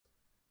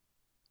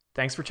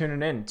Thanks for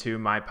tuning in to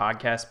my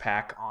podcast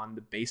pack on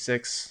the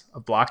basics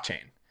of blockchain.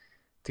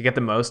 To get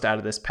the most out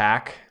of this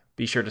pack,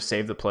 be sure to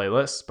save the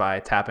playlist by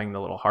tapping the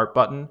little heart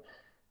button.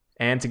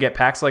 And to get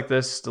packs like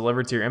this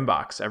delivered to your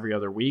inbox every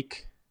other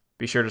week,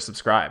 be sure to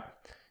subscribe.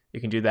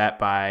 You can do that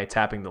by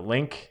tapping the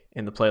link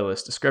in the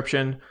playlist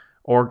description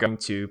or going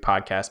to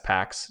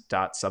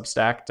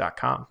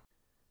podcastpacks.substack.com.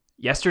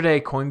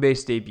 Yesterday,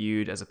 Coinbase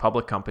debuted as a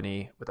public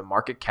company with a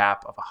market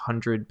cap of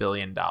 $100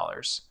 billion.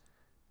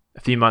 A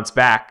few months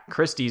back,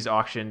 Christie's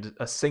auctioned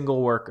a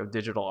single work of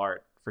digital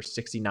art for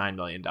 $69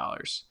 million.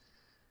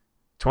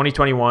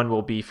 2021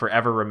 will be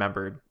forever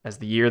remembered as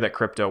the year that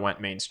crypto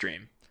went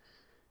mainstream.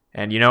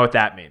 And you know what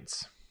that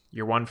means.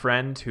 Your one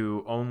friend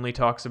who only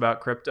talks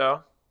about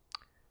crypto,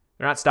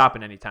 they're not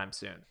stopping anytime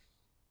soon.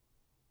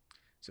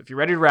 So if you're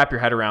ready to wrap your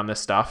head around this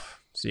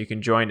stuff so you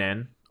can join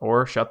in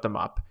or shut them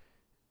up,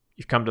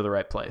 you've come to the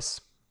right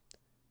place.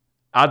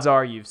 Odds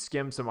are you've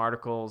skimmed some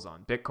articles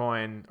on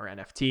Bitcoin or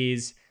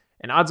NFTs,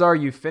 and odds are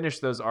you've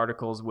finished those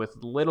articles with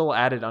little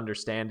added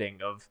understanding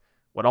of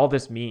what all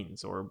this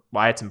means or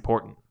why it's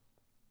important.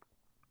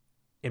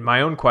 In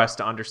my own quest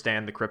to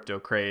understand the crypto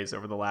craze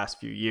over the last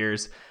few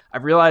years,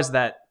 I've realized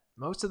that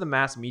most of the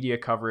mass media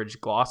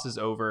coverage glosses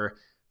over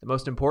the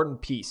most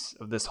important piece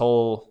of this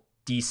whole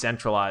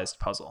decentralized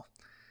puzzle.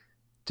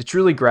 To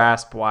truly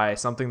grasp why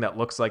something that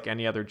looks like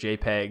any other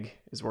JPEG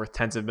is worth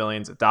tens of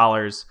millions of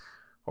dollars,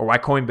 or why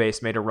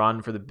Coinbase made a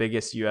run for the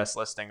biggest US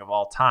listing of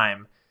all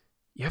time,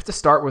 you have to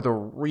start with a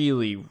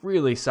really,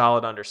 really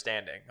solid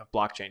understanding of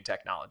blockchain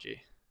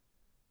technology.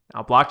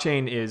 Now,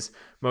 blockchain is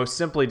most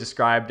simply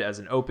described as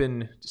an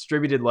open,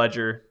 distributed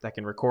ledger that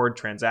can record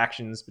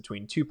transactions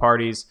between two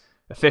parties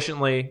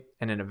efficiently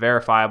and in a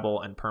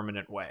verifiable and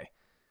permanent way.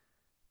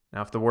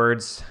 Now, if the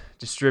words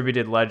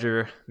distributed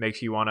ledger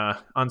makes you want to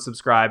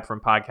unsubscribe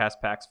from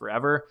Podcast Packs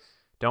forever,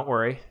 don't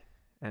worry,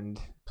 and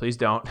please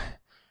don't.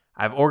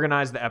 I've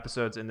organized the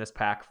episodes in this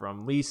pack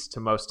from least to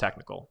most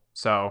technical,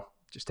 so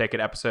just take it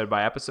episode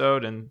by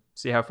episode and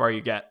see how far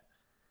you get.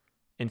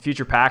 In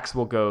future packs,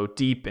 we'll go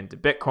deep into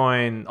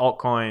Bitcoin,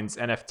 altcoins,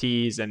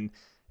 NFTs, and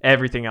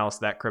everything else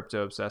that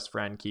crypto-obsessed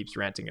friend keeps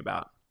ranting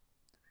about.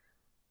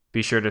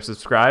 Be sure to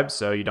subscribe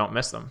so you don't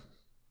miss them.